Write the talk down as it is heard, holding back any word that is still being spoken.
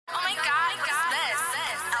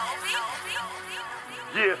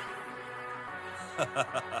Yeah.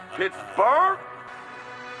 Pittsburgh.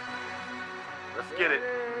 Let's get it.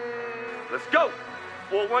 Let's go.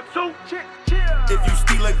 4-1-2. If you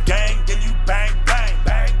steal a gang, then you bang, bang,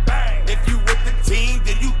 bang, bang. If you with the team,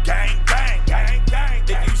 then you gang, bang, gang, gang.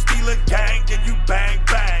 If you steal a gang, then you bang,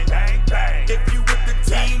 bang, bang, bang. If you with the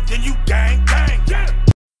team, then you gang, bang, gang.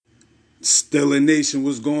 Stiller Nation,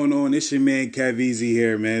 what's going on? It's your man Cav Easy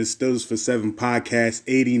here, man. Stills for 7 podcast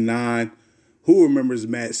 89. Who remembers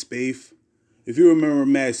Matt Spaeth? If you remember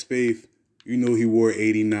Matt Spaeth, you know he wore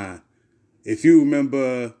 89. If you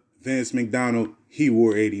remember Vance McDonald, he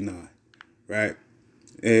wore 89, right?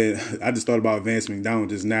 And I just thought about Vance McDonald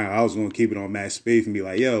just now. I was going to keep it on Matt Spaeth and be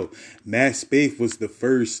like, yo, Matt Spaeth was the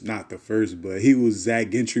first, not the first, but he was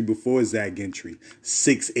Zach Gentry before Zach Gentry.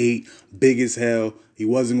 6'8", big as hell. He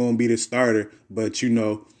wasn't going to be the starter, but, you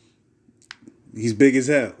know, he's big as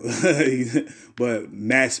hell. But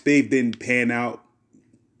Matt Spaeth didn't pan out.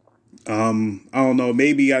 I don't know.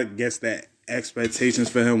 Maybe I guess that expectations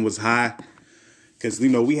for him was high. Because, you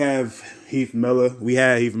know, we have Heath Miller. We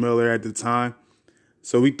had Heath Miller at the time.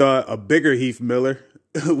 So we thought a bigger Heath Miller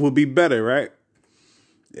would be better, right?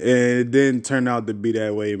 And it didn't turn out to be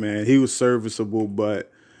that way, man. He was serviceable,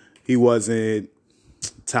 but he wasn't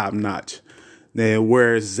top notch. Then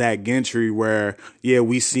whereas Zach Gentry, where, yeah,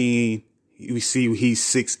 we see he's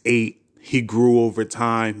 6'8". He grew over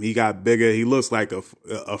time. He got bigger. He looks like a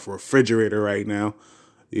refrigerator right now.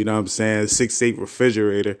 You know what I'm saying? 6'8"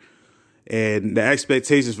 refrigerator. And the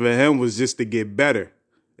expectations for him was just to get better.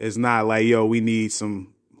 It's not like, yo, we need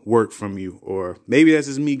some work from you. Or maybe that's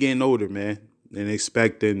just me getting older, man, and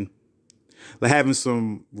expecting, like having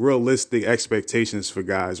some realistic expectations for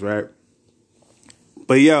guys, right?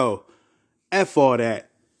 But, yo, F all that.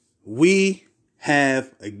 We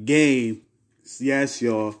have a game. Yes,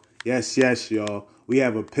 y'all. Yes, y'all. We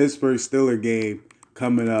have a Pittsburgh Steelers game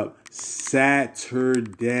coming up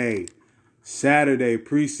Saturday,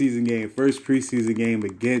 preseason game, first preseason game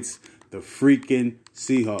against the freaking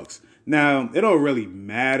Seahawks. Now, it don't really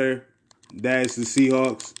matter that it's the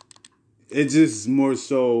Seahawks. It just more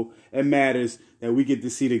so, it matters that we get to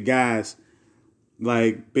see the guys,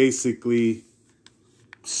 like, basically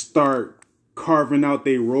start carving out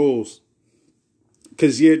their roles.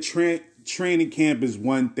 Because, yeah, training camp is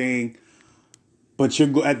one thing, but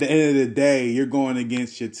at the end of the day, you're going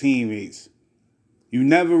against your teammates. You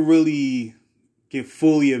never really can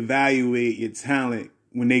fully evaluate your talent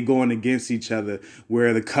when they going against each other,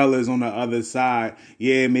 where the colors on the other side,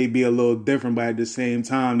 yeah, it may be a little different, but at the same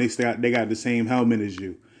time, they got the same helmet as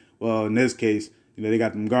you. Well, in this case, you know, they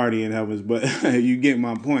got them Guardian helmets, but you get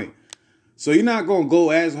my point. So you're not going to go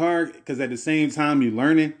as hard because at the same time, you're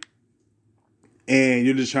learning and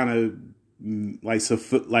you're just trying to,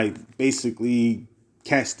 basically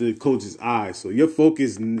catch the coach's eye. So your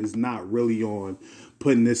focus is not really on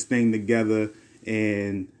putting this thing together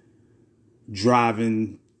and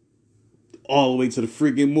driving all the way to the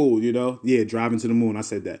freaking moon, you know? Yeah, driving to the moon. I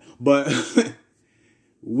said that. But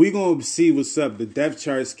we're going to see what's up. The depth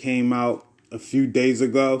charts came out a few days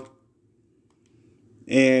ago.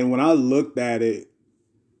 And when I looked at it,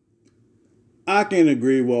 I can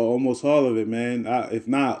agree with almost all of it, man. If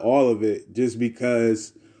not all of it, just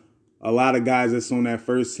because a lot of guys that's on that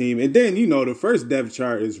first team. And then, you know, the first depth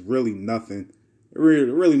chart is really nothing. It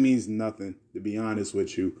really means nothing, to be honest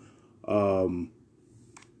with you.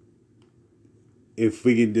 If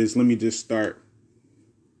we can let me just start.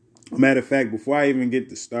 Matter of fact, before I even get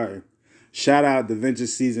to starting, shout out to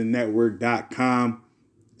VentureSeasonNetwork.com.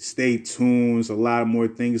 Stay tuned. There's a lot more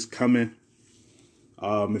things coming.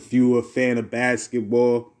 If you're a fan of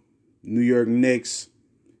basketball, New York Knicks,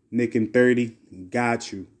 Nick and 30,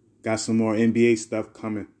 got you. Got some more NBA stuff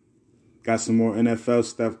coming. Got some more NFL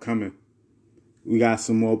stuff coming. We got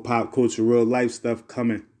some more pop culture, real life stuff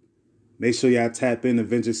coming. Make sure y'all tap in to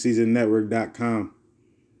VentureSeasonNetwork.com.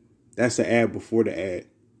 That's the ad before the ad.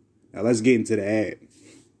 Now let's get into the ad.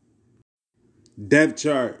 Depth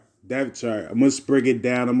chart. I'm going to break it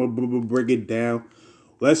down.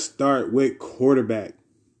 Let's start with quarterback.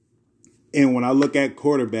 And when I look at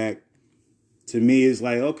quarterback, to me, it's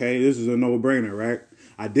like, okay, this is a no-brainer, right?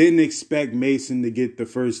 I didn't expect Mason to get the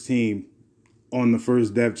first team on the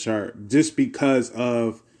first depth chart just because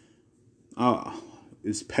of,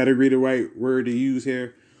 is pedigree the right word to use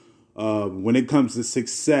here? When it comes to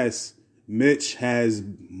success, Mitch has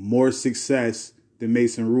more success than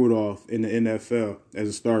Mason Rudolph in the NFL as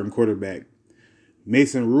a starting quarterback.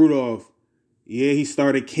 Mason Rudolph, yeah, he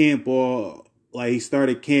started camp the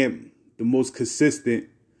most consistent.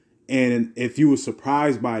 And if you were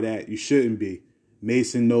surprised by that, you shouldn't be.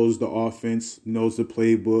 Mason knows the offense, knows the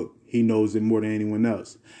playbook. He knows it more than anyone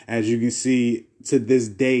else. As you can see to this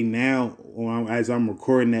day now, as I'm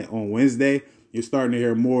recording that on Wednesday, you're starting to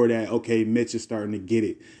hear more that, okay, Mitch is starting to get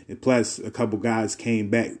it. And plus, a couple guys came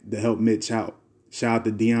back to help Mitch out. Shout out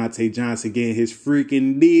to Deontay Johnson getting his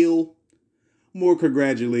freaking deal. More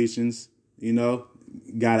congratulations.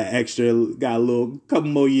 Got a couple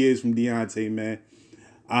more years from Deontay, man.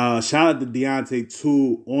 Shout out to Deontay,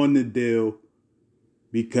 too, on the deal,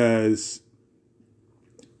 because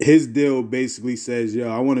his deal basically says, yo,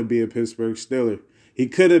 I want to be a Pittsburgh Steeler. He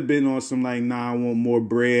could have been on some like, nah, I want more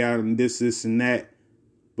bread out and this, and that.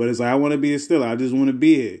 But it's like, I want to be a Steeler. I just want to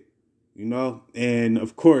be here, And,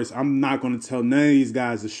 of course, I'm not going to tell none of these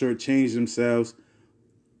guys to shortchange themselves.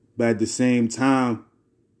 But at the same time,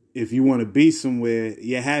 if you want to be somewhere,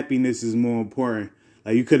 your happiness is more important.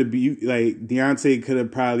 Like, Deontay could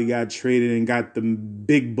have probably got traded and got the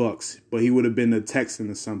big bucks, but he would have been a Texan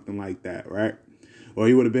or something like that, right? Or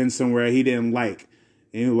he would have been somewhere he didn't like.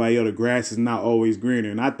 And he was like, yo, the grass is not always greener.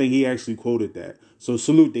 And I think he actually quoted that. So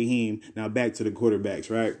salute to him. Now back to the quarterbacks,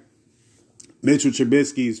 right? Mitchell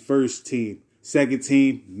Trubisky's first team. Second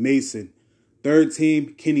team, Mason. Third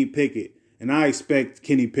team, Kenny Pickett. And I expect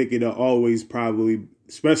Kenny Pickett to always probably,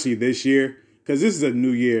 especially this year, because this is a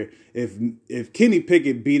new year. If Kenny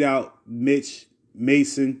Pickett beat out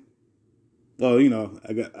Mason, well,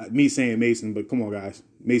 I got me saying Mason, but come on, guys.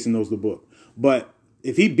 Mason knows the book. But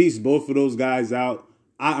if he beats both of those guys out,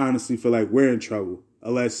 I honestly feel like we're in trouble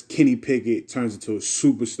unless Kenny Pickett turns into a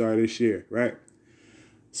superstar this year, right?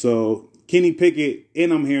 So Kenny Pickett,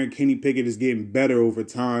 and I'm hearing Kenny Pickett is getting better over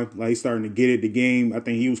time. Like, he's starting to get it. The game, I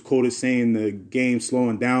think he was quoted saying the game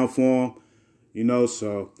slowing down for him,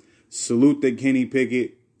 So salute to Kenny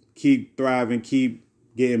Pickett. Keep thriving, keep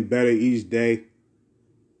getting better each day.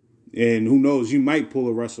 And who knows, you might pull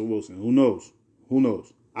a Russell Wilson. Who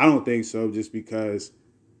knows? I don't think so, just because,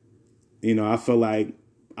 I feel like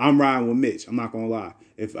I'm riding with Mitch. I'm not going to lie.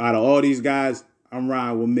 If out of all these guys, I'm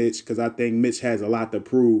riding with Mitch because I think Mitch has a lot to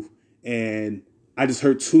prove. And I just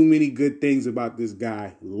heard too many good things about this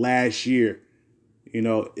guy last year, in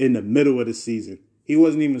the middle of the season. He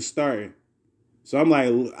wasn't even starting. So I'm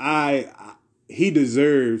like, he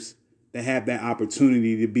deserves to have that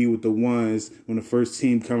opportunity to be with the ones when the first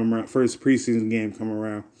team come around, first preseason game come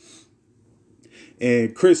around.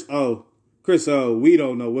 And Chris O, we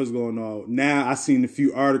don't know what's going on. Now, I seen a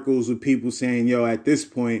few articles with people saying, yo, at this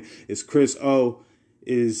point, is Chris O,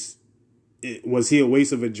 was he a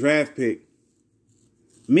waste of a draft pick?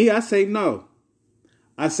 Me, I say no.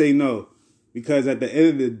 Because at the end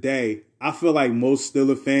of the day, I feel like most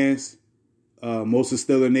Steeler fans, most of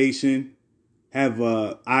Steeler Nation, have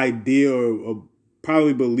an idea or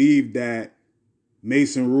probably believe that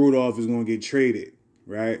Mason Rudolph is going to get traded,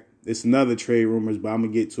 right? It's another trade rumors, but I'm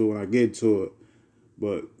going to get to it when I get to it.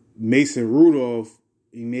 But Mason Rudolph,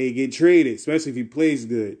 he may get traded, especially if he plays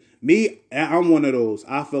good. Me, I'm one of those.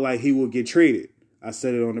 I feel like he will get traded. I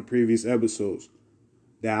said it on the previous episodes.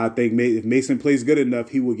 That I think if Mason plays good enough,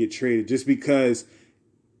 he will get traded. Just because,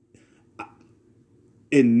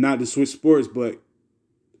 and not to switch sports, but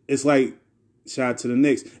it's like, shout out to the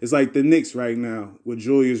Knicks. It's like the Knicks right now with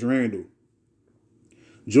Julius Randle.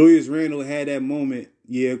 Julius Randle had that moment,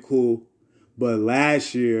 yeah, cool. But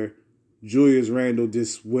last year, Julius Randle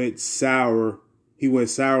just went sour. He went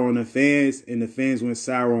sour on the fans, and the fans went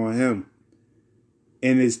sour on him.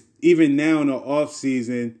 And it's even now in the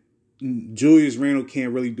offseason, Julius Randle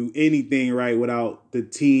can't really do anything right without the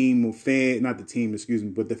team or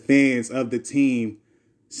but the fans of the team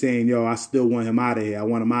saying, yo, I still want him out of here. I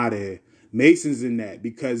want him out of here. Mason's in that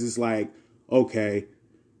because it's like, okay,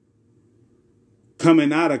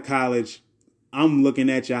 coming out of college, I'm looking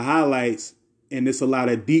at your highlights, and it's a lot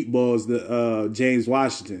of deep balls to James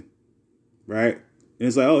Washington, right? And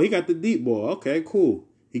it's like, oh, he got the deep ball. Okay, cool.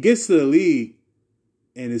 He gets to the league,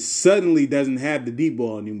 and it suddenly doesn't have the deep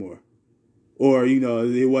ball anymore. Or,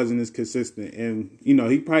 it wasn't as consistent. And,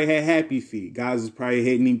 he probably had happy feet. Guys was probably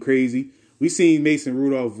hitting him crazy. We seen Mason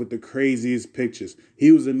Rudolph with the craziest pictures.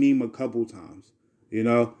 He was a meme a couple times,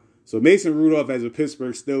 So Mason Rudolph as a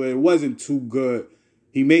Pittsburgh Steeler, it wasn't too good.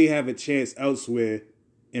 He may have a chance elsewhere,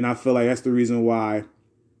 and I feel like that's the reason why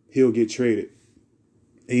he'll get traded.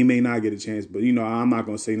 And he may not get a chance, but, I'm not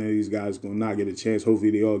going to say none of these guys are going to not get a chance.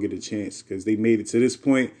 Hopefully they all get a chance because they made it to this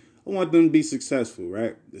point. I want them to be successful,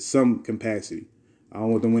 right? In some capacity. I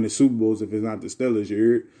don't want them winning Super Bowls if it's not the Steelers, you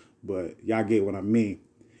heard? But y'all get what I mean.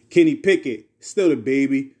 Kenny Pickett, still the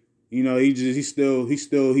baby. He's still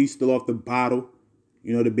off the bottle.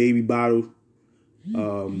 The baby bottle.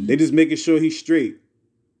 They just making sure he's straight.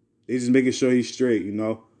 And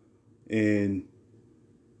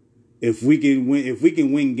if we can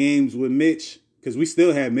win games with Mitch, because we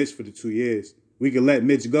still had Mitch for the 2 years, we can let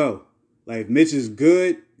Mitch go. Like, if Mitch is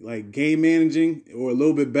good, like game managing, or a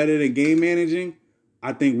little bit better than game managing,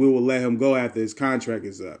 I think we will let him go after his contract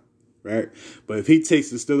is up, right? But if he takes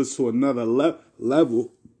the Steelers to another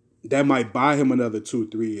level, that might buy him another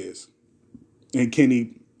 2-3 years. And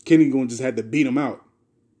Kenny gonna just have to beat him out,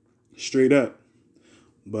 straight up.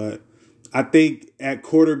 But I think at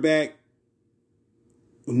quarterback,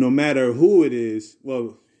 no matter who it is,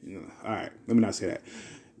 well, all right, let me not say that.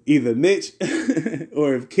 Either Mitch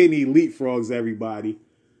or if Kenny leapfrogs everybody,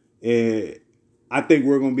 I think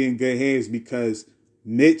we're going to be in good hands because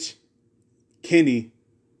Mitch, Kenny,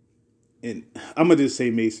 and I'm going to just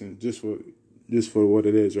say Mason just for what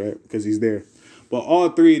it is, right? Because he's there. But all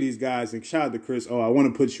three of these guys, and shout out to Chris, I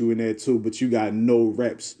want to put you in there too, but you got no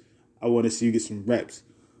reps. I want to see you get some reps.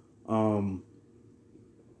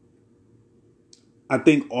 I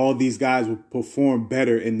think all these guys will perform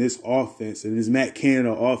better in this offense, in this Matt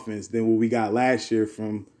Canada offense, than what we got last year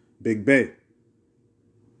from Big Ben.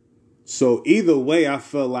 So either way, I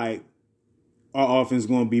feel like our offense is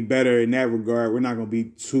going to be better in that regard. We're not going to be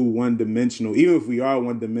too one-dimensional. Even if we are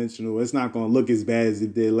one-dimensional, it's not going to look as bad as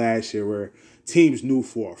it did last year where teams knew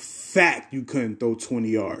for a fact you couldn't throw 20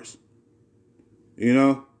 yards. You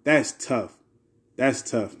know? That's tough. That's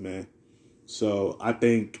tough, man. So I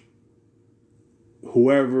think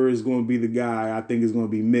whoever is going to be the guy, I think is going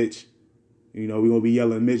to be Mitch. We're going to be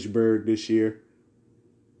yelling Mitchburg this year.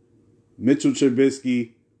 Mitchell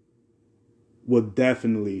Trubisky will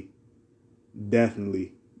definitely,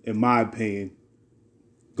 in my opinion,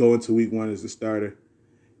 go into week 1 as the starter.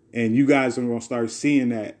 And you guys are going to start seeing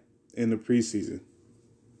that in the preseason.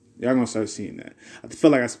 Y'all going to start seeing that. I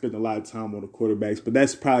feel like I spent a lot of time on the quarterbacks, but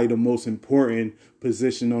that's probably the most important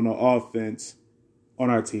position on the offense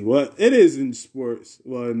on our team. Well, it is in sports.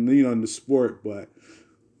 Well, in the sport, but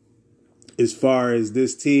as far as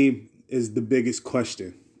this team is the biggest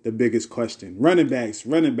question. The biggest question. Running backs.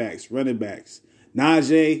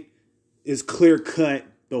 Najee is clear cut.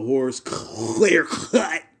 The horse clear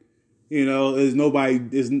cut. Is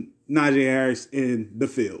Najee Harris in the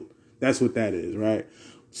field. That's what that is, right?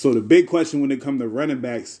 So the big question when it comes to running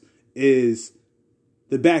backs is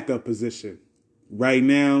the backup position. Right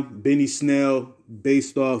now, Benny Snell,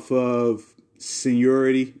 based off of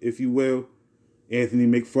seniority, if you will. Anthony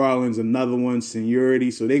McFarland's another one, seniority.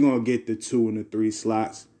 So they're going to get the 2 and the 3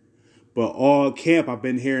 slots. But all camp, I've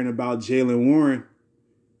been hearing about Jalen Warren,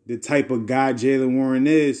 the type of guy Jalen Warren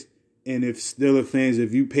is. And if Steelers fans,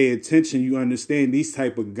 if you pay attention, you understand these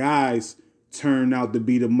type of guys turn out to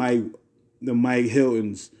be the Mike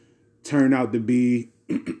Hiltons, turn out to be,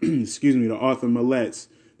 the Arthur Millettes.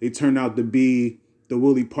 They turn out to be the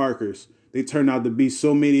Willie Parkers. They turn out to be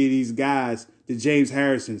so many of these guys, the James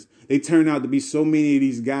Harrisons. They turn out to be so many of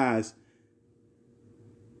these guys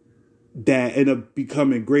that end up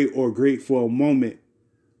becoming great for a moment.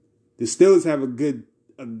 The Steelers have a good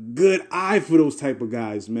eye for those type of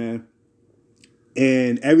guys, man.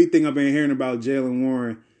 And everything I've been hearing about Jalen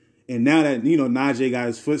Warren, and now that, Najee got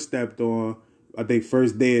his foot stepped on, I think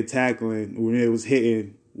first day of tackling when it was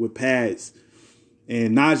hitting with pads.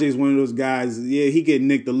 And Najee's one of those guys, he get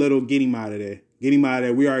nicked a little, get him out of there.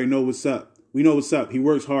 We already know what's up. We know what's up. He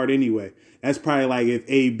works hard anyway. That's probably like if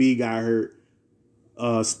AB got hurt,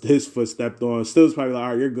 his foot stepped on. Still's probably like, all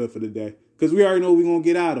right, you're good for the day. Because we already know we're going to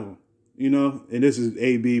get out of him, And this is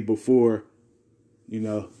AB before,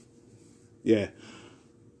 Yeah.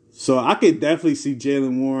 So I could definitely see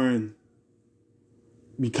Jalen Warren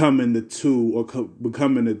becoming the 2 or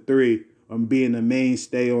becoming the 3 or being the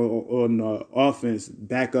mainstay on the offense,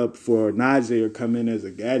 back up for Najee or come in as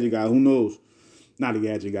a gadget guy. Who knows? Not a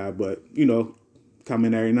gadget guy, but, come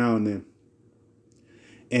in every now and then.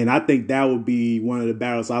 And I think that would be one of the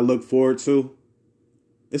battles I look forward to.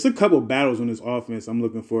 It's a couple battles on this offense I'm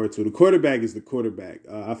looking forward to. The quarterback is the quarterback.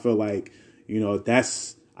 I feel like,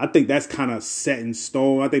 I think that's kind of set in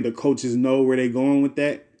stone. I think the coaches know where they're going with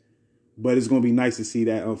that. But it's going to be nice to see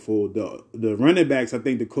that unfold. The running backs, I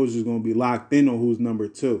think the coaches are going to be locked in on who's number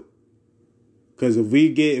 2. Because if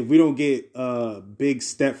we don't get a big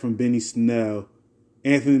step from Benny Snell,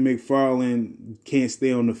 Anthony McFarland can't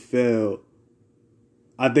stay on the field,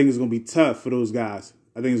 I think it's going to be tough for those guys.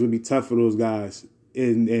 And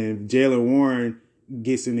Jalen Warren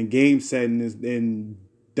gets in the game setting and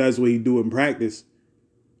does what he do in practice.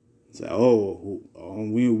 It's like,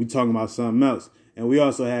 we talking about something else. And we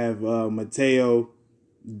also have Mateo,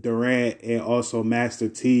 Durant, and also Master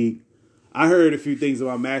Teague. I heard a few things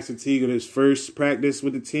about Master Teague in his first practice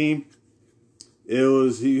with the team. He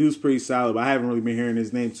was pretty solid, but I haven't really been hearing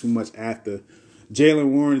his name too much after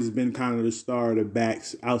Jalen Warren has been kind of the star of the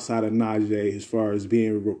backs outside of Najee as far as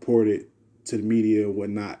being reported to the media and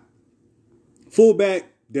whatnot. Fullback,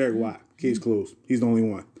 Derek Watt. Case closed. He's the only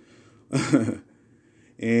one.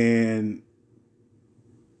 And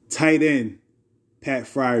tight end, Pat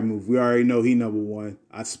Freiermuth. We already know he number one.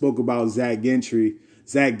 I spoke about Zach Gentry.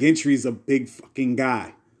 Zach Gentry's a big fucking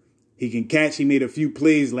guy. He can catch. He made a few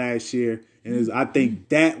plays last year. And I think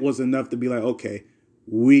that was enough to be like, okay,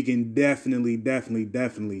 we can definitely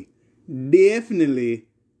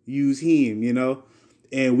use him, you know?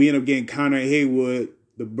 And we end up getting Connor Haywood,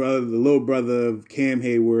 the little brother of Cam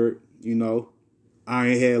Hayward, you know,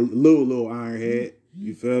 Ironhead, little Ironhead,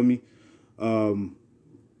 you feel me? Right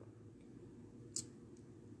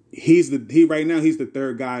now he's the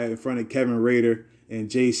third guy in front of Kevin Rader and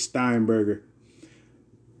Jay Steinberger.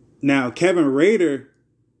 Now, Kevin Rader,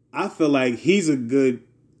 I feel like he's a good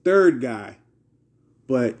third guy.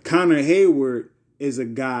 But Connor Hayward is a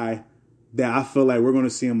guy that I feel like we're going to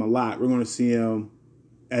see him a lot. We're going to see him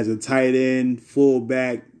as a tight end,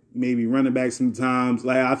 fullback, maybe running back sometimes.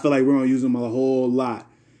 Like, I feel like we're going to use him a whole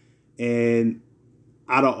lot. And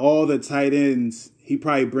out of all the tight ends, he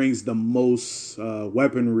probably brings the most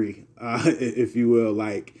weaponry, if you will.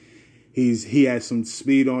 Like, he has some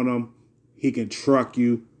speed on him. He can truck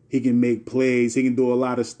you. He can make plays. He can do a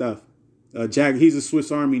lot of stuff. He's a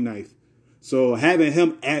Swiss Army knife. So having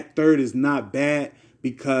him at third is not bad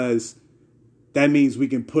because that means we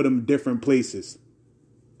can put him different places,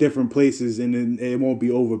 and then it won't be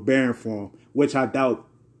overbearing for him, which I doubt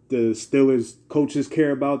the Steelers coaches care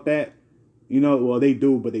about that. You know, well, they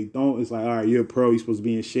do, but they don't. It's like, all right, you're a pro. You're supposed to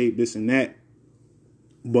be in shape, this and that.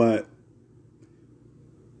 But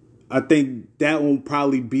I think that won't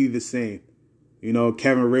probably be the same. You know,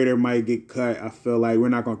 Kevin Rader might get cut. I feel like we're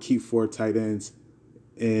not going to keep 4 tight ends.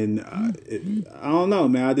 And I don't know,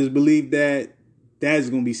 man. I just believe that that's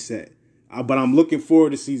going to be set. But I'm looking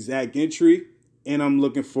forward to see Zach Gentry, and I'm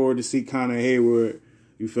looking forward to see Connor Hayward.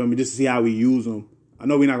 You feel me? Just to see how we use them. I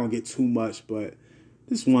know we're not going to get too much, but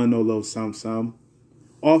just want to know a little something.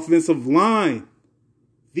 Offensive line.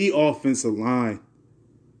 The offensive line.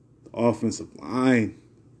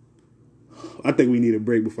 I think we need a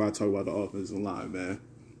break before I talk about the offensive line, man.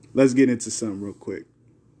 Let's get into something real quick.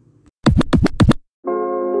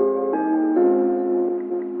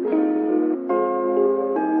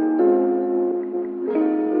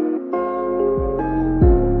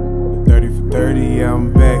 Yeah,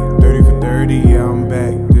 I'm back. 30 for 30, yeah, I'm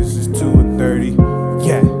back. This is 2 and 30.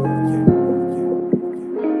 Yeah.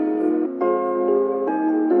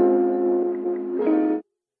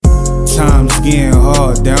 Times getting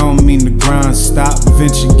hard, that don't mean the grind stop.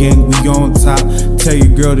 Venture gang, we on top. Tell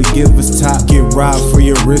your girl to give us top. Get robbed for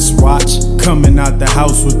your wristwatch. Coming out the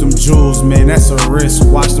house with them jewels, man, that's a risk.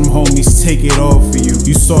 Watch them homies take it all for you.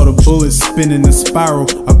 You saw the bullet spin in the spiral.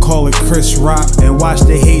 I call it Chris Rock. And watch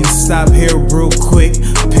the hating stop here real quick.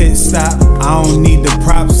 Pit stop. I don't need the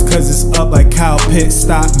props cause it's up like Kyle Pit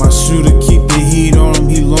stop. My shooter keep the heat on him.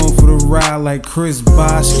 He long for the ride like Chris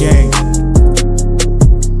Bosh gang.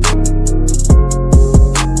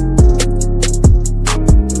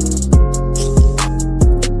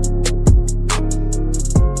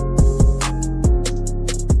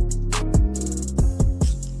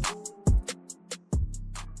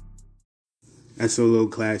 That's a little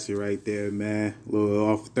classy right there, man. A little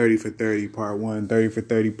off 30 for 30 part 1, 30 for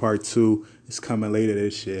 30 part 2. It's coming later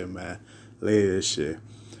this year, man.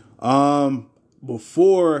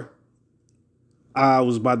 Before I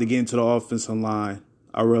was about to get into the offensive line,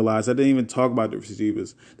 I realized I didn't even talk about the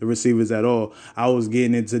receivers at all. I was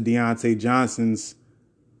getting into Deontay Johnson's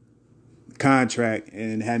contract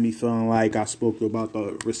and had me feeling like I spoke about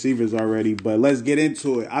the receivers already. But let's get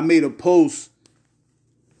into it. I made a post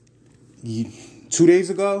 2 days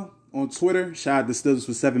ago on Twitter. Shout out to Steelers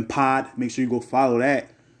for 7 pod. Make sure you go follow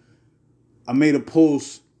that. I made a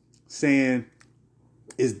post saying,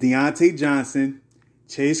 is Deontay Johnson,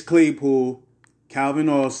 Chase Claypool, Calvin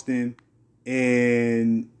Austin,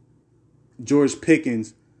 and George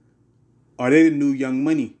Pickens, are they the new Young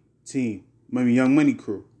Money team? Young Money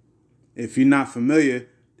crew. If you're not familiar,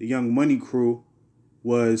 the Young Money crew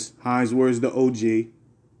was Hines Ward's the OG.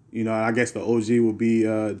 You know, I guess the OG will be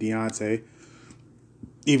Deontay,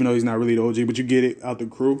 even though he's not really the OG, but you get it out the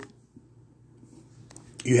crew.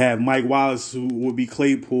 You have Mike Wallace, who would be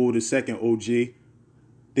Claypool, the second OG.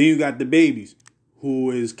 Then you got the babies,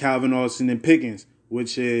 who is Calvin Austin and Pickens,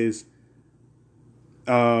 which is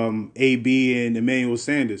AB and Emmanuel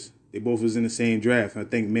Sanders. They both was in the same draft. I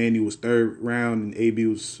think Manny was 3rd round and AB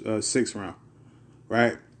was 6th round,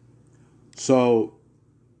 right? So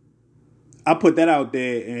I put that out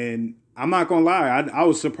there, and I'm not going to lie. I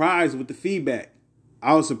was surprised with the feedback.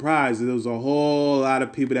 I was surprised that there was a whole lot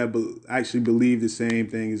of people that actually believe the same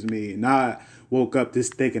thing as me. And I woke up this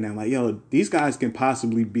thinking, I'm like, yo, these guys can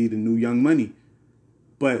possibly be the new Young Money.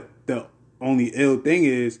 But the only ill thing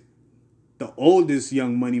is the oldest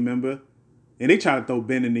Young Money member, and they try to throw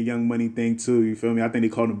Ben in the Young Money thing too, you feel me? I think they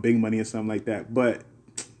called him Big Money or something like that. But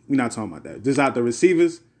we're not talking about that. Just out the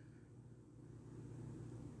receivers,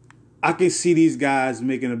 I can see these guys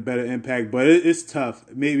making a better impact, but it's tough.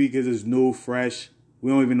 Maybe because it's new, fresh. We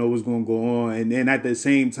don't even know what's going to go on. And then at the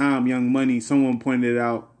same time, Young Money, someone pointed it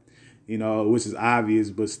out, you know, which is obvious,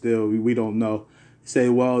 but still, we don't know. Say,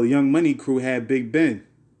 well, the Young Money crew had Big Ben.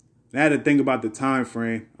 And I had to think about the time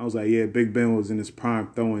frame. I was like, yeah, Big Ben was in his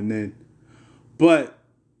prime throwing then. But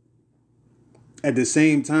at the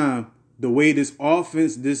same time, the way this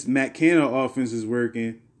offense, this Matt Canada offense is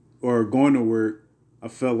working or going to work, I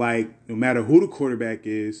felt like no matter who the quarterback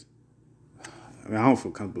is, I mean, I don't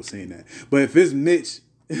feel comfortable saying that. But if it's Mitch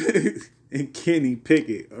and Kenny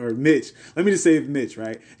Pickett or Mitch, let me just say if Mitch,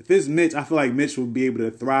 right? If it's Mitch, I feel like Mitch will be able to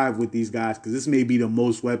thrive with these guys because this may be the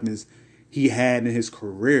most weapons he had in his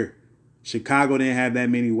career. Chicago didn't have that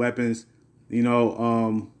many weapons. You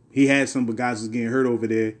know, he had some guys who was getting hurt over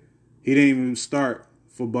there. He didn't even start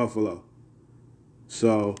for Buffalo.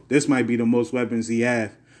 So this might be the most weapons he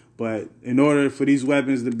have. But in order for these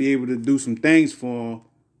weapons to be able to do some things for him,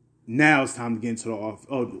 now it's time to get into the off.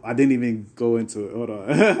 Oh, I didn't even go into it. Hold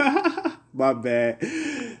on. My bad.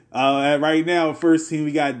 Right now, first team,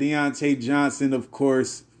 we got Deontay Johnson, of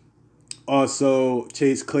course. Also,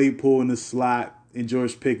 Chase Claypool in the slot and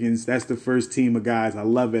George Pickens. That's the first team of guys. I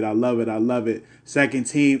love it. I love it. I love it. Second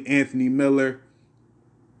team, Anthony Miller.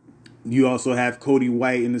 You also have Cody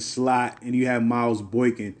White in the slot, and you have Miles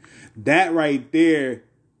Boykin. That right there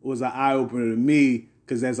was an eye-opener to me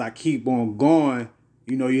because as I keep on going,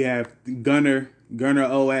 you know, you have Gunner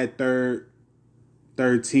O at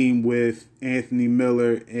third team with Anthony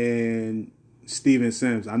Miller and Steven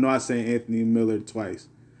Sims. I know I say Anthony Miller twice,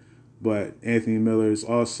 but Anthony Miller is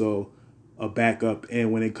also a backup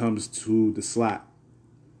and when it comes to the slot.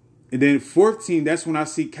 And then fourth team, that's when I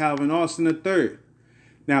see Calvin Austin the third.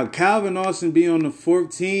 Now, Calvin Austin being on the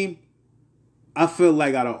fourth team, I feel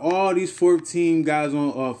like out of all these fourth team guys on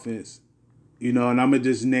offense, you know, and I'm going to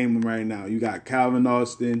just name them right now. You got Calvin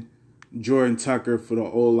Austin, Jordan Tucker for the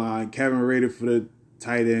O-line, Kevin Rader for the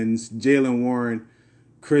tight ends, Jalen Warren,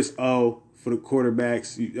 Chris O for the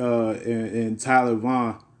quarterbacks, and Tyler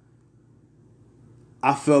Vaughn.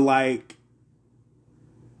 I feel like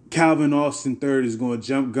Calvin Austin third is going to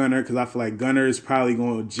jump Gunner because I feel like Gunner is probably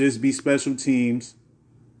going to just be special teams.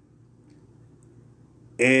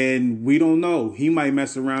 And we don't know. He might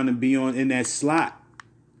mess around and be in that slot.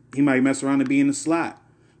 He might mess around and be in the slot.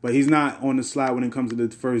 But he's not on the slot when it comes to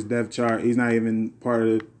the first depth chart. He's not even part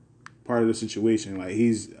of the situation. Like,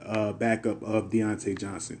 he's a backup of Deontay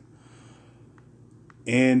Johnson.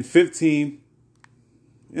 And 15,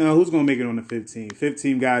 you know, who's going to make it on the 15?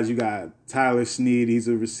 15 guys, you got Tyler Snead. He's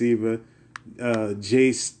a receiver.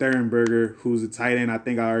 Jay Sternberger, who's a tight end. I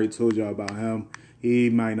think I already told y'all about him.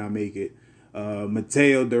 He might not make it.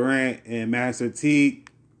 Mateo Durant and Master Teague.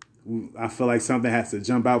 I feel like something has to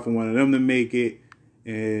jump out for one of them to make it.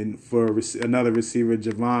 And for another receiver,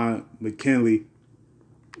 Javon McKinley,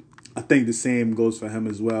 I think the same goes for him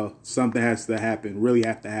as well. Something has to happen, really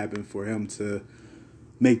have to happen for him to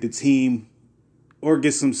make the team or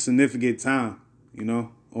get some significant time, you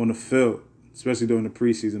know, on the field, especially during the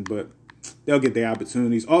preseason. But they'll get their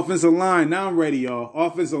opportunities. Offensive line, now I'm ready, y'all.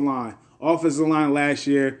 Offensive line. Offensive line last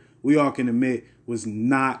year, we all can admit, was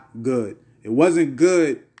not good. It wasn't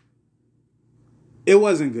good. It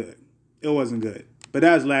wasn't good. It wasn't good. But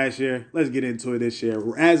that was last year. Let's get into it this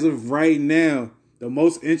year. As of right now, the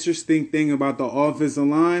most interesting thing about the offensive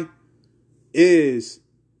line is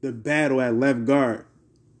the battle at left guard.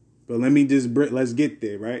 But let's get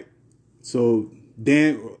there, right? So,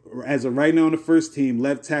 as of right now on the first team,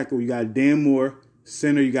 left tackle, you got Dan Moore.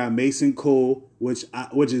 Center, you got Mason Cole, which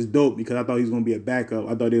is dope because I thought he was going to be a backup. I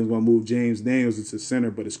thought they was going to move James Daniels into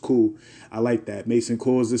center, but it's cool. I like that. Mason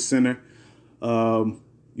Cole is the center.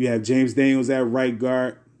 You have James Daniels at right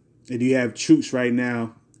guard, and you have Chooks right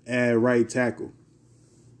now at right tackle.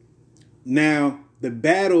 Now, the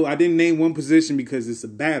battle, I didn't name one position because it's a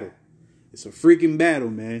battle. It's a freaking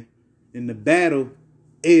battle, man. And the battle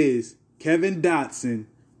is Kevin Dotson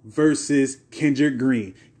versus Kendrick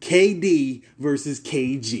Green. KD versus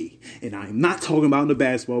KG. And I'm not talking about the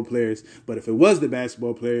basketball players, but if it was the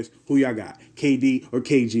basketball players, who y'all got? KD or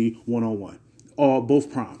KG one-on-one?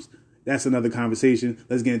 Both proms. That's another conversation.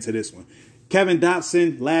 Let's get into this one. Kevin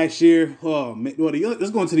Dotson last year, oh man, well,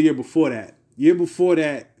 let's go into the year before that. Year before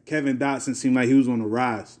that, Kevin Dotson seemed like he was on the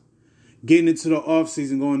rise. Getting into the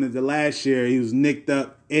offseason, going into last year, he was nicked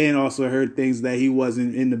up and also heard things that he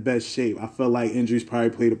wasn't in the best shape. I felt like injuries probably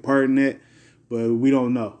played a part in it, but we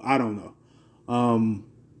don't know. I don't know.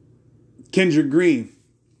 Kendrick Green,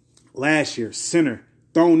 last year, center,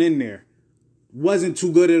 thrown in there. Wasn't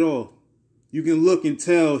too good at all. You can look and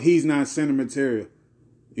tell he's not center material.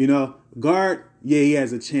 You know, guard, yeah, he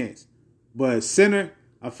has a chance. But center,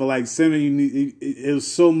 I feel like center, it was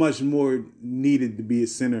so much more needed to be a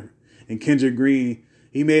center. And Kendrick Green,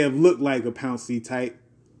 he may have looked like a Pouncey type,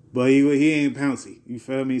 but he ain't Pouncey. You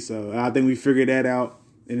feel me? So I think we figured that out.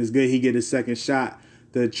 And it's good he get a second shot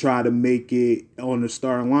to try to make it on the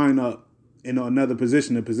starting lineup in another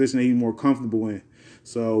position, a position that he's more comfortable in.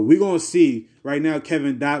 So we're going to see. Right now,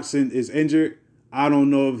 Kevin Dotson is injured. I don't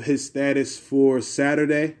know of his status for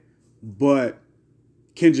Saturday, but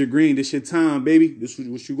Kendrick Green, this your time, baby. This is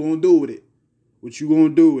what you going to do with it. What you going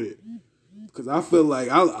to do with it. Because I feel like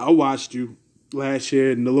I watched you last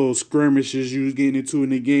year and the little skirmishes you was getting into in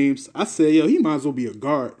the games. I said, yo, he might as well be a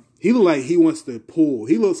guard. He look like he wants to pull.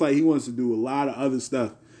 He looks like he wants to do a lot of other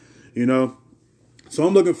stuff, you know. So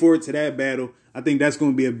I'm looking forward to that battle. I think that's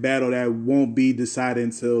going to be a battle that won't be decided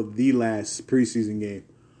until the last preseason game.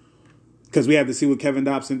 Because we have to see what Kevin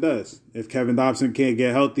Dotson does. If Kevin Dotson can't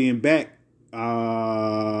get healthy and back,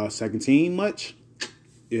 second team much?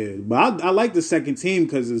 Yeah, but I like the second team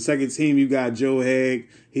because the second team, you got Joe Haig.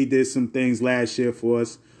 He did some things last year for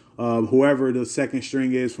us. Whoever the second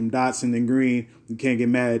string is from Dotson and Green, you can't get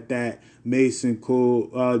mad at that. Mason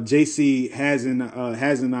Cole. J.C.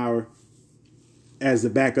 Hasenauer as the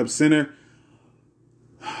backup center.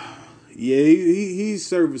 Yeah, he's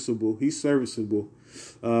serviceable. He's serviceable.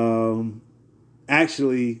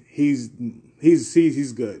 Actually, he's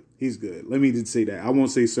good. He's good. Let me just say that. I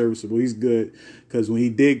won't say serviceable. He's good because when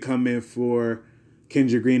he did come in for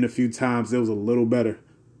Kendrick Green a few times, it was a little better.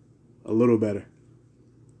 A little better.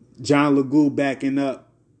 John Legou backing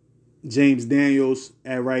up James Daniels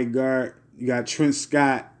at right guard. You got Trent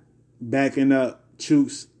Scott backing up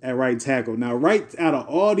Chooks at right tackle. Now, right out of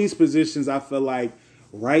all these positions, I feel like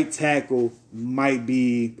right tackle might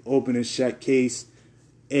be open and shut case.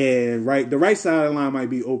 And the right side of the line might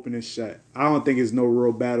be open and shut. I don't think it's no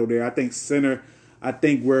real battle there. I think center,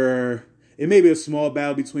 it may be a small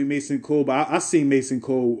battle between Mason Cole, but I seen Mason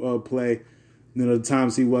Cole play, the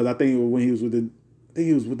times he was. I think when he was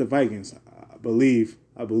with the Vikings, I believe.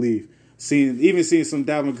 Seeing some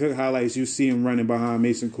Dalvin Cook highlights, you see him running behind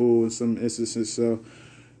Mason Cole in some instances. So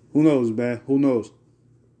who knows, man? Who knows?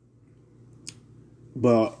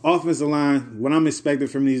 But offensive line, what I'm expecting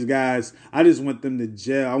from these guys, I just want them to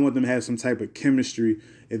gel. I want them to have some type of chemistry.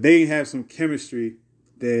 If they have some chemistry,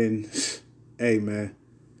 then, hey, man,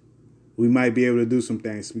 we might be able to do some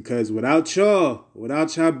things. Because without y'all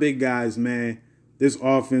big guys, man, this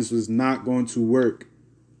offense was not going to work.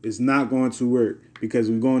 It's not going to work because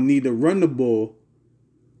we're going to need to run the ball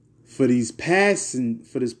for this passing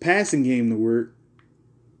game to work.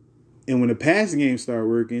 And when the passing game start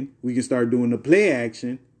working, we can start doing the play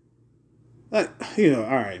action. All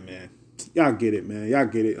right, man. Y'all get it, man. Y'all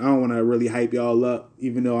get it. I don't want to really hype y'all up,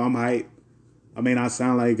 even though I'm hype. I may not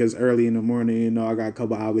sound like it's early in the morning. I got a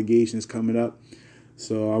couple obligations coming up.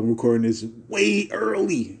 So I'm recording this way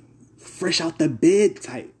early. Fresh out the bed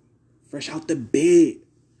type. Fresh out the bed.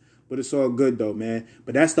 But it's all good, though, man.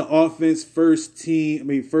 But that's the offense, first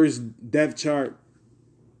depth chart.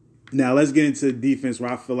 Now, let's get into the defense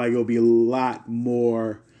where I feel like it'll be a lot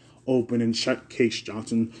more open and shut case,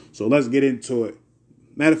 Johnson. So let's get into it.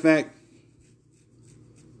 Matter of fact,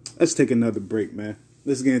 let's take another break, man.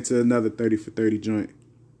 Let's get into another 30 for 30 joint.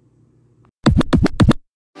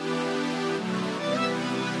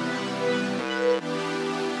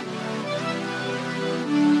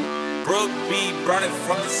 Brooke B brought it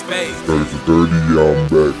from the space. 30 for 30, yeah, I'm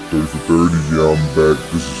back. 30 for 30, yeah, I'm back.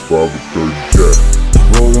 This is 5 for 30 cat.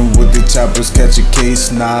 Rolling with the choppers, catch a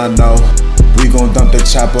case, nah, no. We gon' dump the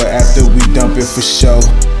chopper after we dump it for show.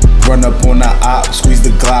 Run up on the op, squeeze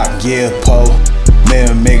the Glock, yeah, po.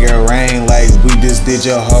 Man, make it rain like we just did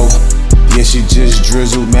your hoe. Yeah, she just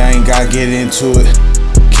drizzled, man, I ain't gotta get into it.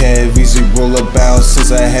 Cav easy roll up out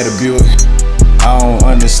since I had a Buick. I don't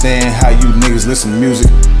understand how you niggas listen to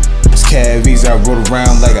music. It's Cav easy, I rode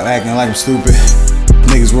around like I'm acting like I'm stupid.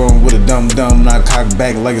 Niggas rolling with a dumb, not cock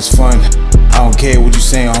back like it's fun. I don't care what you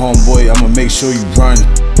saying, homeboy, I'ma make sure you run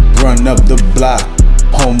up the block.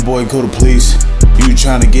 Homeboy, call the police. You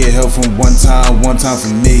tryna get help from one time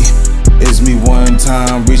from me. It's me one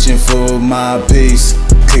time reaching for my piece.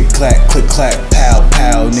 Click clack, pow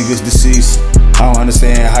pow, niggas deceased. I don't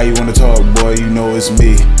understand how you wanna talk, boy, you know it's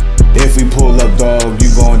me. If we pull up, dog,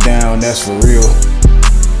 you going down, that's for real.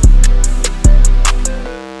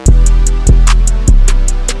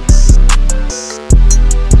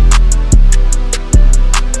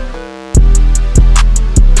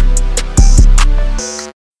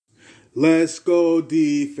 Let's go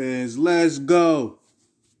defense. Let's go.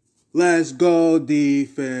 Let's go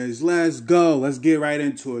defense. Let's go. Let's get right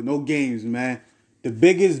into it. No games, man. The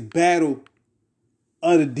biggest battle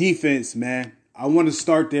of the defense, man. I want to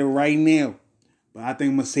start there right now. But I think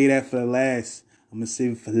I'm going to say that for the last. I'm going to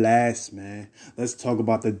save it for last, man. Let's talk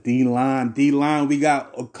about the D-line. D-line, we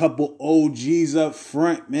got a couple OGs up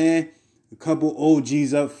front, man. A couple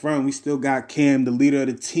OGs up front. We still got Cam, the leader of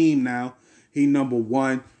the team now. He number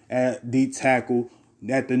one at D tackle.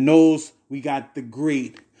 At the nose, we got the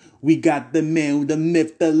great. We got the man, the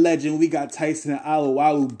myth, the legend. We got Tyson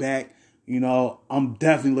Alualu back. You know, I'm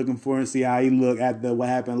definitely looking forward to see how he look after what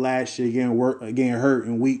happened last year, getting hurt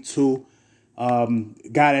in week 2. Got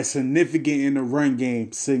that significant in the run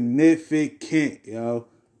game. Significant, yo.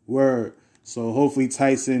 Word. So hopefully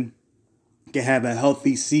Tyson can have a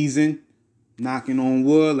healthy season. Knocking on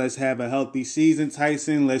wood, let's have a healthy season,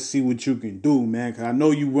 Tyson. Let's see what you can do, man. Because I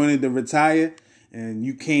know you wanted to retire, and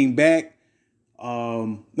you came back.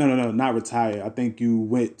 No, not retire. I think you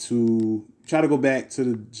went to try to go back to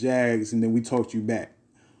the Jags, and then we talked you back.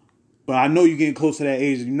 But I know you're getting close to that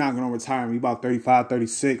age. You're not going to retire. You're about 35,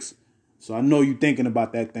 36. So I know you're thinking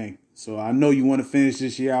about that thing. So I know you want to finish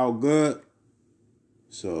this year out good.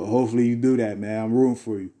 So hopefully you do that, man. I'm rooting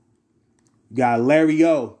for you. You got Larry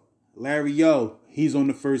O. Larry O, he's on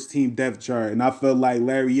the first team depth chart. And I felt like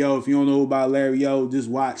Larry O, if you don't know about Larry O, just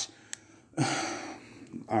watch.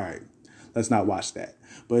 All right, let's not watch that.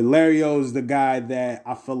 But Larry O is the guy that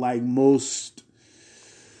I feel like most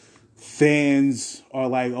fans are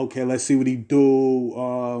like, okay, let's see what he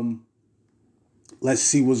do. Let's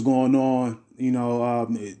see what's going on. You know,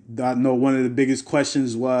 I know one of the biggest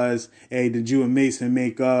questions was, hey, did you and Mason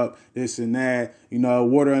make up this and that? You know,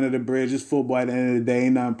 water under the bridge. It's football at the end of the day.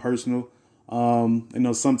 Ain't nothing personal. You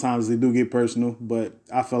know, sometimes they do get personal, but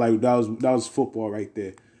I feel like that was football right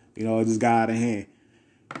there. You know, it just got out of hand.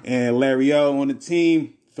 And Larry O on the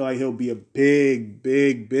team, I feel like he'll be a big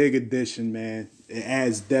addition, man. It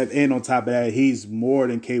adds depth. And on top of that, he's more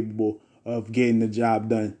than capable of getting the job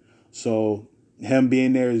done. So him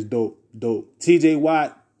being there is dope. TJ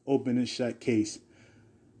Watt, open and shut case.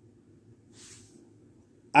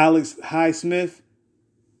 Alex Highsmith,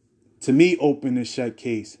 to me, open and shut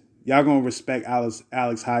case. Y'all gonna respect Alex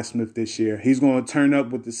Highsmith this year. He's gonna turn up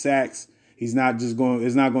with the sacks. It's not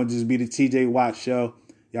gonna just be the TJ Watt show.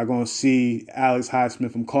 Y'all gonna see Alex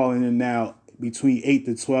Highsmith. I'm calling in now between 8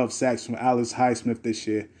 to 12 sacks from Alex Highsmith this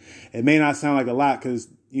year. It may not sound like a lot because,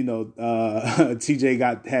 you know,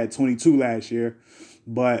 TJ had 22 last year,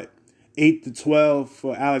 but 8 to 12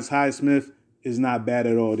 for Alex Highsmith is not bad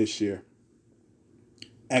at all this year.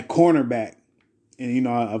 At cornerback, and, you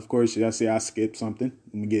know, of course, I say I skipped something.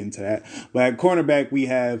 Let me get into that. But at cornerback, we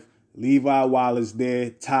have Levi Wallace there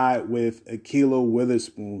tied with Ahkello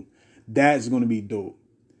Witherspoon. That's going to be dope.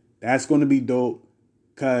 That's going to be dope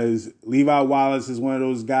because Levi Wallace is one of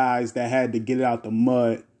those guys that had to get it out the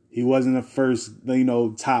mud. He wasn't the first, you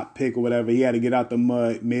know, top pick or whatever. He had to get out the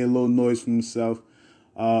mud, made a little noise for himself.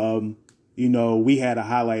 You know, we had a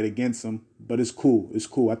highlight against him, but it's cool. It's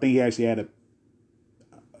cool. I think he actually had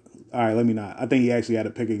I think he actually had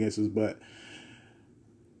a pick against us, but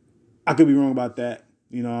I could be wrong about that.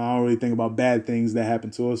 You know, I don't really think about bad things that happen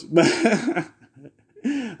to us, but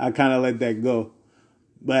I kind of let that go.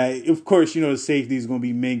 But, of course, you know, the safety is going to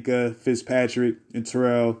be Minka, Fitzpatrick, and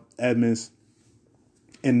Terrell Edmonds.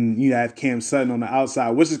 And you have Cam Sutton on the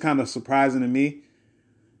outside, which is kind of surprising to me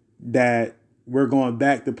that we're going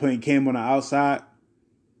back to putting Cam on the outside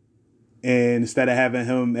and instead of having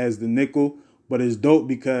him as the nickel. But it's dope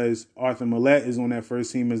because Arthur Millette is on that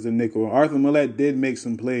first team as the nickel. Arthur Millette did make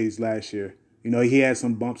some plays last year. You know, he had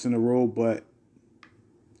some bumps in the road, but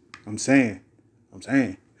I'm saying.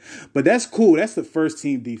 But that's cool. That's the first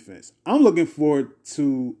team defense. I'm looking forward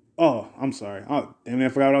to, I'm sorry. I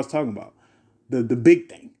forgot what I was talking about. The big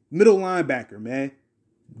thing. Middle linebacker, man.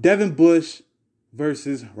 Devin Bush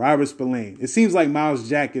versus Robert Spillane. It seems like Miles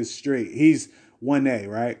Jack is straight. He's 1A,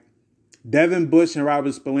 right? Devin Bush and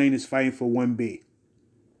Robert Spillane is fighting for 1B.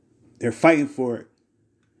 They're fighting for it.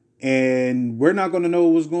 And we're not going to know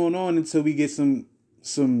what's going on until we get some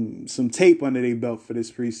tape under their belt for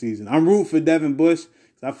this preseason. I'm rooting for Devin Bush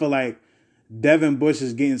because I feel like Devin Bush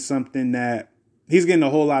is getting something that he's getting a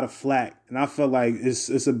whole lot of flack, and I feel like it's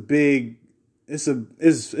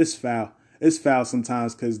foul. It's foul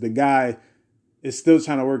sometimes because the guy is still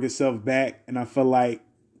trying to work himself back, and I feel like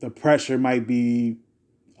the pressure might be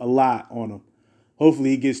a lot on him. Hopefully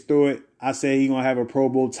he gets through it. I say he's going to have a Pro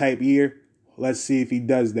Bowl type year. Let's see if he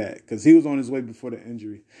does that because he was on his way before the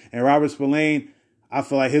injury. And Robert Spillane, I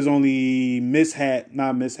feel like his only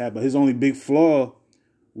his only big flaw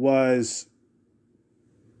was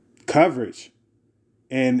coverage.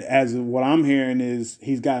 And as what I'm hearing is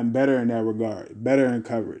he's gotten better in that regard, better in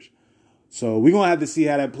coverage. So we're going to have to see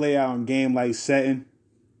how that play out in game-like setting.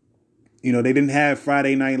 You know, they didn't have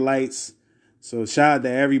Friday Night Lights. So shout out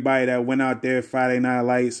to everybody that went out there Friday Night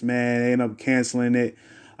Lights, man. They ended up canceling it.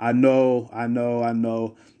 I know.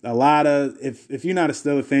 A lot of, if you're not a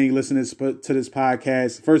Steelers fan, you listen to this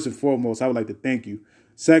podcast, first and foremost, I would like to thank you.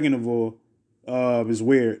 Second of all, it's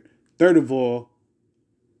weird. Third of all,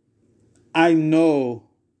 I know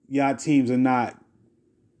y'all teams are not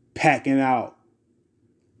packing out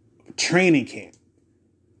training camp.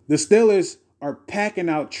 The Steelers are packing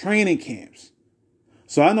out training camps.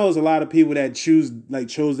 So I know there's a lot of people that chose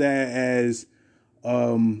that as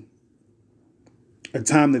a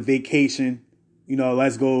time to vacation. You know,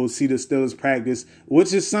 let's go see the Steelers practice,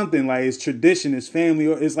 which is something like it's tradition, it's family,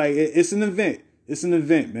 or it's like it's an event. It's an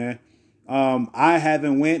event, man. I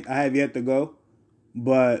have yet to go,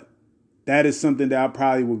 but that is something that I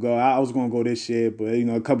probably would go. I was going to go this year, but you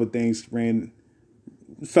know, a couple of things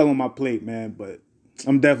fell on my plate, man. But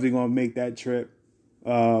I'm definitely going to make that trip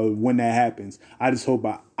when that happens. I just hope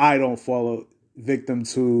I don't fall victim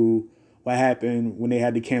to what happened when they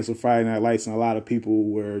had to cancel Friday Night Lights, and a lot of people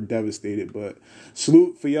were devastated. But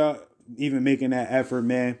salute for y'all even making that effort,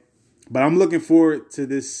 man. But I'm looking forward to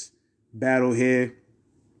this battle here.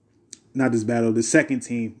 Not this battle, the second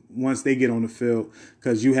team, once they get on the field.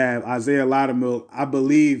 Because you have Isaiah Loudermilk. I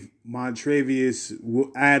believe Montrevious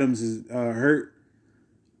Adams is hurt.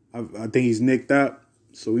 I think he's nicked up.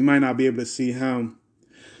 So we might not be able to see him.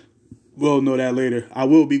 We'll know that later. I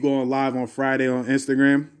will be going live on Friday on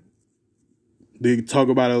Instagram. They talk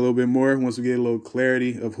about it a little bit more once we get a little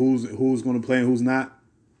clarity of who's going to play and who's not.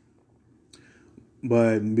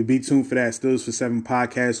 But be tuned for that. Steelers for 7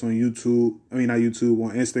 podcast on YouTube. I mean, not YouTube,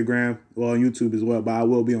 on Instagram. Well, on YouTube as well. But I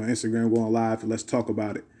will be on Instagram going live. Let's talk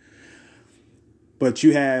about it. But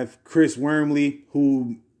you have Chris Wormley,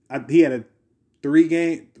 who he had a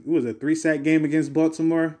 3-sack game against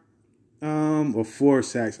Baltimore, or 4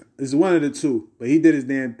 sacks. It's one of the two. But he did his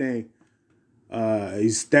damn thing.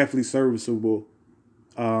 He's definitely serviceable.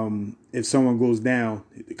 If someone goes down,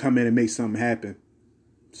 come in and make something happen.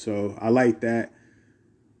 So I like that.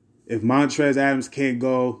 If Montrez Adams can't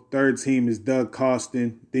go, third team is Doug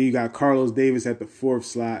Costin. Then you got Carlos Davis at the 4th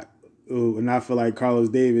slot. Ooh, and I feel like Carlos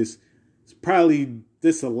Davis is probably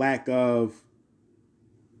just a lack of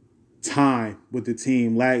time with the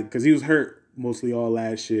team, because he was hurt mostly all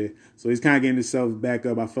last year. So he's kind of getting himself back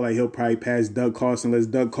up. I feel like he'll probably pass Doug Costin, unless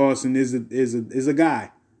Doug Costin is a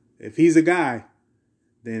guy. If he's a guy,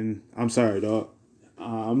 then I'm sorry, dog.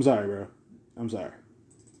 I'm sorry, bro. I'm sorry.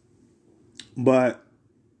 But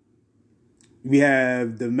we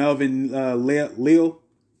have the Melvin Leo,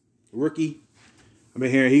 rookie. I've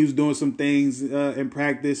been hearing he was doing some things in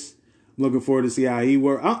practice. I'm looking forward to see how he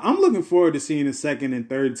works. I'm looking forward to seeing the second and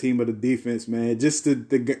third team of the defense, man. Just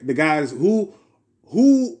the guys who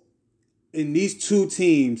in these two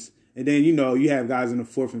teams, and then, you know, you have guys in the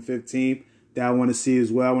 4th and 5th team that I want to see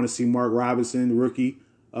as well. I want to see Mark Robinson, the rookie.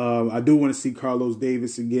 I do want to see Carlos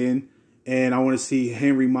Davis again. And I want to see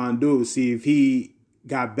Henry Mondu, see if he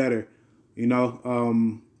got better, you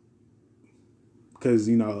know. Because,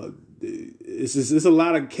 you know, it's a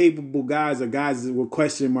lot of capable guys or guys with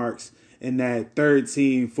question marks in that third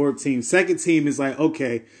team, 4th team. Second team is like,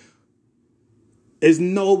 okay, there's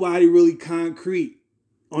nobody really concrete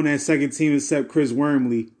on that second team except Chris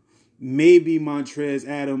Wormley. Maybe Martravius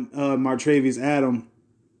Adams,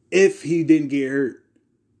 if he didn't get hurt.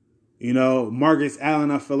 You know, Marcus Allen,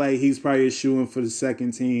 I feel like he's probably a shoo-in for the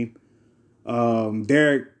second team.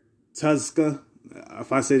 Derek Tuska,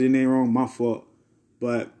 if I said your name wrong, my fault.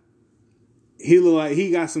 But he looked like he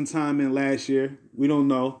got some time in last year. We don't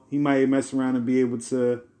know. He might mess around and be able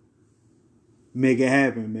to make it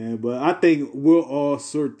happen, man. But I think we'll all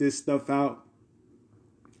sort this stuff out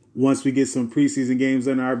once we get some preseason games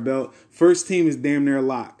under our belt. First team is damn near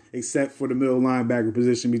locked, except for the middle linebacker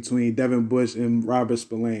position between Devin Bush and Robert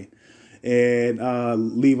Spillane. And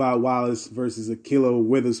Levi Wallace versus Akilo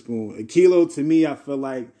Witherspoon. Akilo, to me, I feel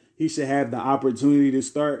like he should have the opportunity to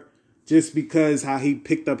start just because how he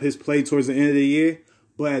picked up his play towards the end of the year.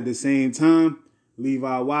 But at the same time,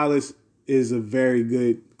 Levi Wallace is a very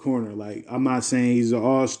good corner. Like, I'm not saying he's an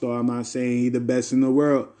all-star. I'm not saying he's the best in the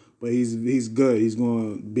world, but he's good. He's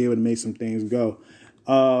going to be able to make some things go.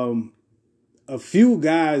 A few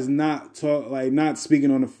guys not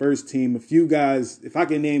speaking on the first team. A few guys, if I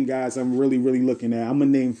can name guys I'm really, really looking at, I'm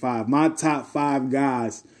going to name 5. My top 5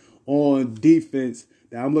 guys on defense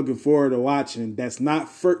that I'm looking forward to watching that's not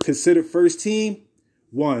considered first team.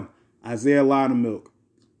 1, Isaiah Loudermilk.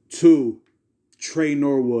 2, Trey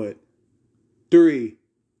Norwood. 3,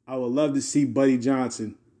 I would love to see Buddy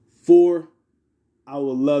Johnson. 4, I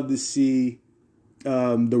would love to see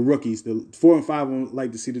the rookies. The 4 and 5, I would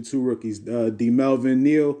like to see the 2 rookies, DeMelvin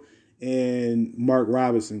Neal and Mark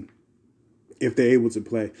Robinson, if they're able to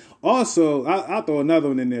play. Also, I'll throw another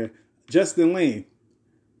one in there, Justin Lane.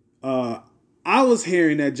 I was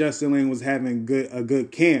hearing that Justin Lane was having a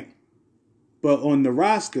good camp, but on the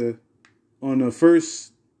roster, on the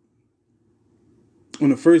first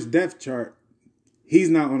depth chart, he's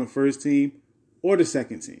not on the first team or the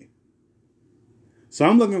second team. So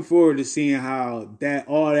I'm looking forward to seeing how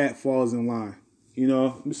all that falls in line. You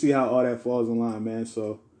know, let me see how all that falls in line, man.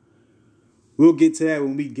 So we'll get to that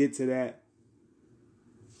when we get to that.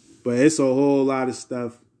 But it's a whole lot of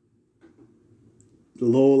stuff. A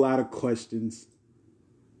whole lot of questions.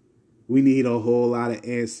 We need a whole lot of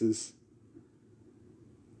answers.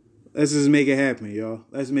 Let's just make it happen, y'all.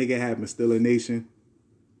 Let's make it happen, Steeler Nation.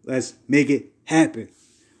 Let's make it happen.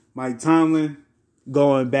 Mike Tomlin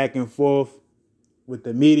going back and forth with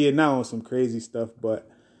the media, not on some crazy stuff, but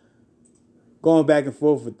going back and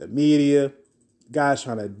forth with the media. Guys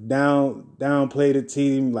trying to downplay the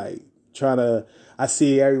team, like I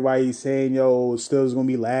see everybody saying, yo, Steelers gonna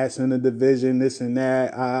be last in the division, this and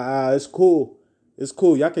that. It's cool. It's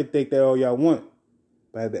cool. Y'all can think that all y'all want.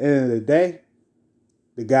 But at the end of the day,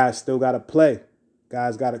 the guys still gotta play.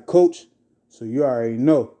 Guys gotta coach. So you already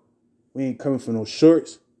know. We ain't coming for no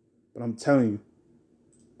shorts. But I'm telling you.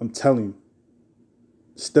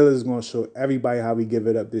 Steelers is going to show everybody how we give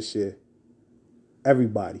it up this year.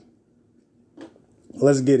 Everybody.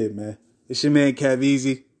 Let's get it, man. It's your man,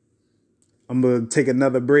 Caveezy. I'm going to take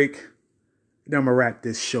another break. Then I'm going to wrap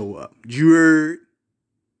this show up. You heard?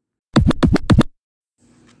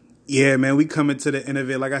 Yeah, man, we coming to the end of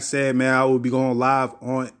it. Like I said, man, I will be going live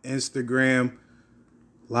on Instagram.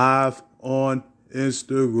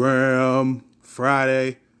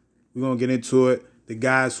 Friday. We're going to get into it. The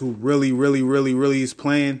guys who really, really, really, really is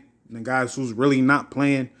playing, and the guys who's really not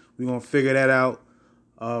playing, we're going to figure that out.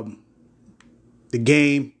 The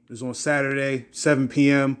game is on Saturday, 7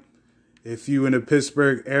 p.m. If you in the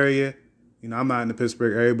Pittsburgh area, you know, I'm not in the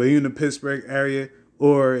Pittsburgh area, but you in the Pittsburgh area,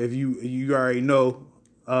 or if you already know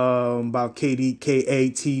about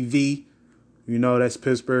KDKA-TV, you know, that's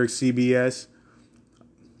Pittsburgh CBS,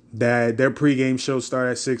 that their pregame show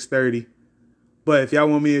start at 6:30. But if y'all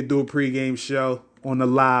want me to do a pregame show on the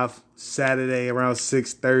live Saturday around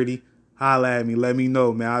 6:30, holla at me. Let me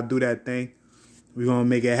know, man. I'll do that thing. We're going to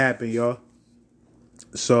make it happen, y'all.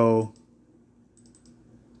 So,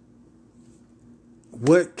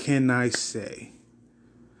 what can I say?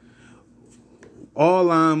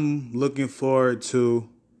 All I'm looking forward to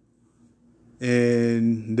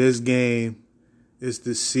in this game is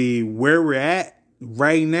to see where we're at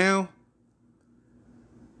right now.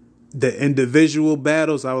 The individual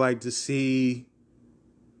battles, I would like to see,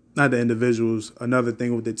 not the individuals, another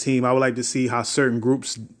thing with the team. I would like to see how certain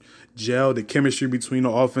groups gel, the chemistry between the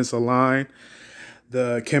offensive line,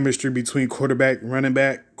 the chemistry between quarterback, running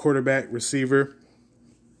back, quarterback, receiver,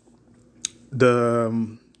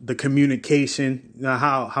 the communication. Now,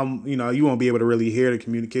 how you know, you won't be able to really hear the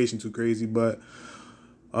communication too crazy, but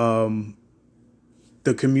the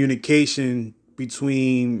communication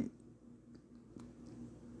between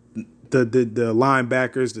the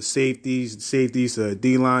linebackers, the safeties,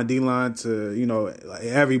 D-line to, you know, like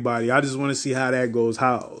everybody. I just want to see how that goes.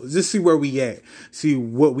 Just see where we at. See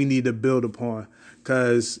what we need to build upon.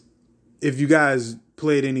 Because if you guys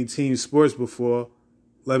played any team sports before,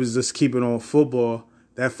 let's just keep it on football.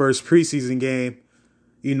 That first preseason game,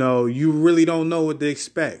 you know, you really don't know what to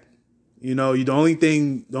expect. You know, the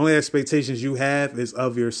only expectations you have is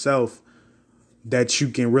of yourself that you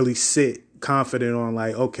can really sit confident on,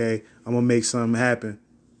 like, okay, I'm going to make something happen.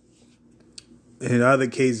 In other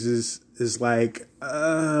cases, it's like,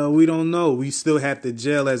 we don't know. We still have to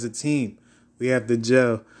gel as a team. We have to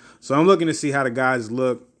gel. So I'm looking to see how the guys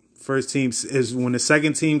look. First team is when the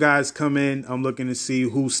second team guys come in, I'm looking to see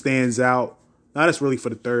who stands out. Not just really for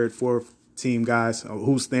the third, fourth team guys,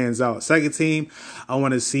 who stands out. Second team, I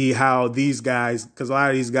want to see how these guys, because a lot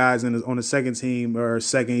of these guys on the second team are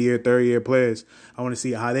second year, third year players. I want to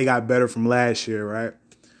see how they got better from last year, right?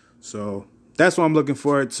 So that's what I'm looking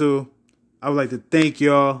forward to. I would like to thank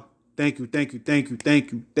y'all. Thank you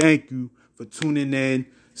for tuning in.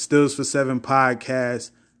 Stills for 7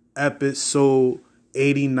 podcast, episode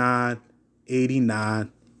 89.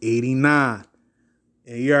 And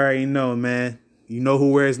you already know, man. You know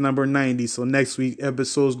who wears number 90. So next week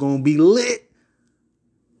episode's gonna be lit.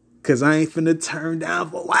 Cause I ain't finna turn down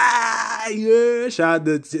for why. Yeah. Shout out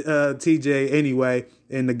to TJ anyway.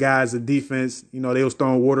 And the guys of defense. You know, they was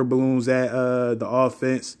throwing water balloons at the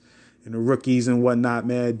offense and the rookies and whatnot,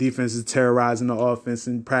 man. Defense is terrorizing the offense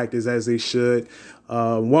in practice as they should.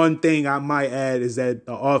 One thing I might add is that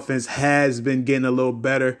the offense has been getting a little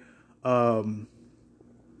better. You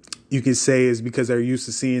can say it's because they're used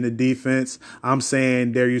to seeing the defense. I'm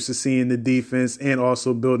saying they're used to seeing the defense and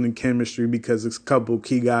also building chemistry because a couple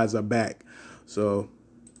key guys are back. So,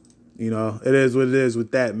 you know, it is what it is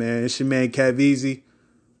with that, man. It's your man, Keveze.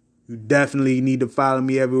 You definitely need to follow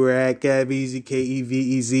me everywhere at Keveze,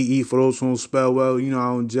 Keveze. For those who don't spell well, you know, I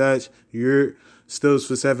don't judge. You're Stills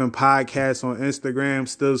for 7 podcast on Instagram,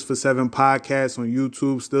 Stills for 7 podcast on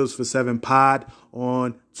YouTube, Stills for 7 pod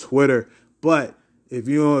on Twitter. But if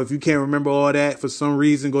you can't remember all that for some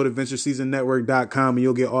reason, go to VentureSeasonNetwork.com and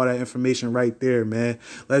you'll get all that information right there, man.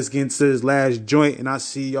 Let's get into this last joint, and I'll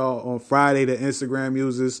see y'all on Friday, the Instagram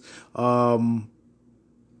users.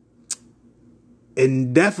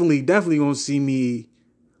 And definitely gonna see me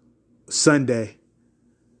Sunday.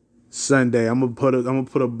 I'm gonna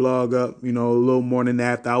put a blog up, you know, a little morning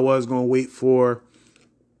after. I was gonna wait for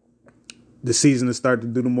the season to start to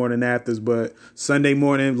do the morning afters, but Sunday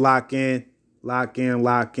morning, lock in. I'm going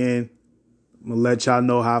to let y'all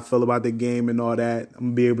know how I feel about the game and all that. I'm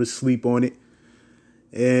going to be able to sleep on it.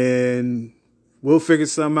 And we'll figure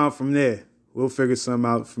something out from there.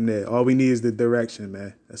 All we need is the direction,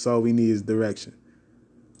 man. That's all we need is direction.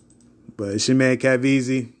 But it's your man,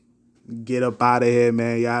 Keveze. Get up out of here,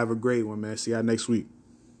 man. Y'all have a great one, man. See y'all next week.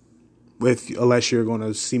 Unless you're going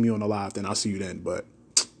to see me on the live, then I'll see you then. But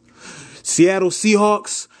Seattle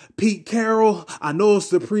Seahawks, Pete Carroll, I know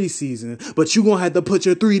it's the preseason, but you gonna have to put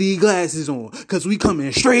your 3D glasses on, cause we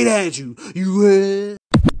coming straight at you. You heard?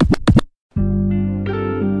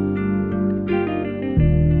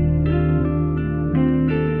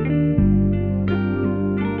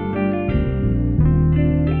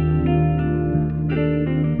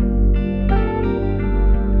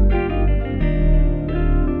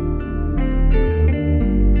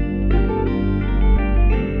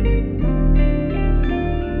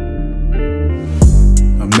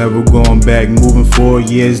 Never going back, moving forward,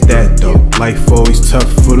 yeah, it's that though. Life always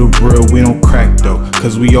tough for the real, we don't crack though.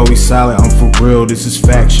 Cause we always solid, I'm for real, this is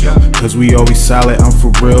facts, yo. Cause we always solid, I'm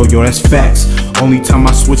for real, yo, that's facts. Only time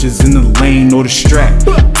I switch is in the lane or the strap.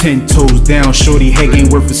 10 toes down, shorty head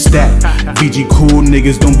ain't worth a stack. VG cool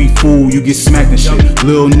niggas, don't be fooled, you get smacked and shit.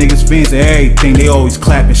 Little niggas fans at everything, they always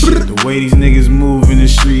clapping shit. The way these niggas move in the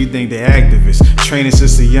street, think they activists. Training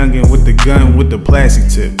since a youngin' with the gun with the plastic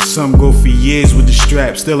tip. Some go for years with the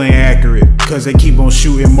strap, still ain't accurate. Cause they keep on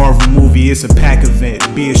shooting Marvel movie, it's a pack event.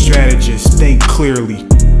 Be a strategist, think clearly.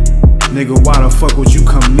 Nigga, why the fuck would you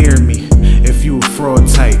come near me if you a fraud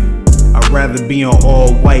type? I'd rather be on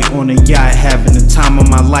all white on a yacht having the time of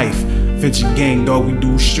my life. Venture gang, dog, we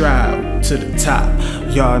do strive to the top.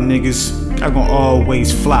 Y'all niggas, I gon'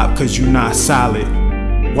 always flop cause you not solid.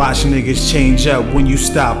 Watch niggas change up when you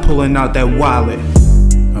stop pulling out that wallet.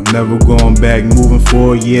 I'm never going back, moving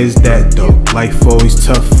forward, yeah, it's that though. Life always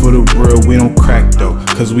tough for the real, we don't crack though.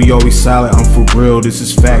 Cause we always solid, I'm for real, this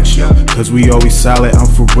is facts, yo. Cause we always solid, I'm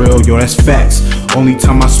for real, yo, that's facts. Only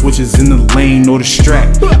time I switch is in the lane or the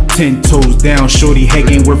strap. 10 toes down, shorty head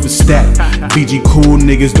ain't worth a stack. VG cool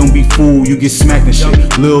niggas, don't be fooled, you get smacked and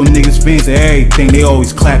shit. Little niggas fans at everything, they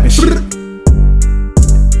always clapping shit.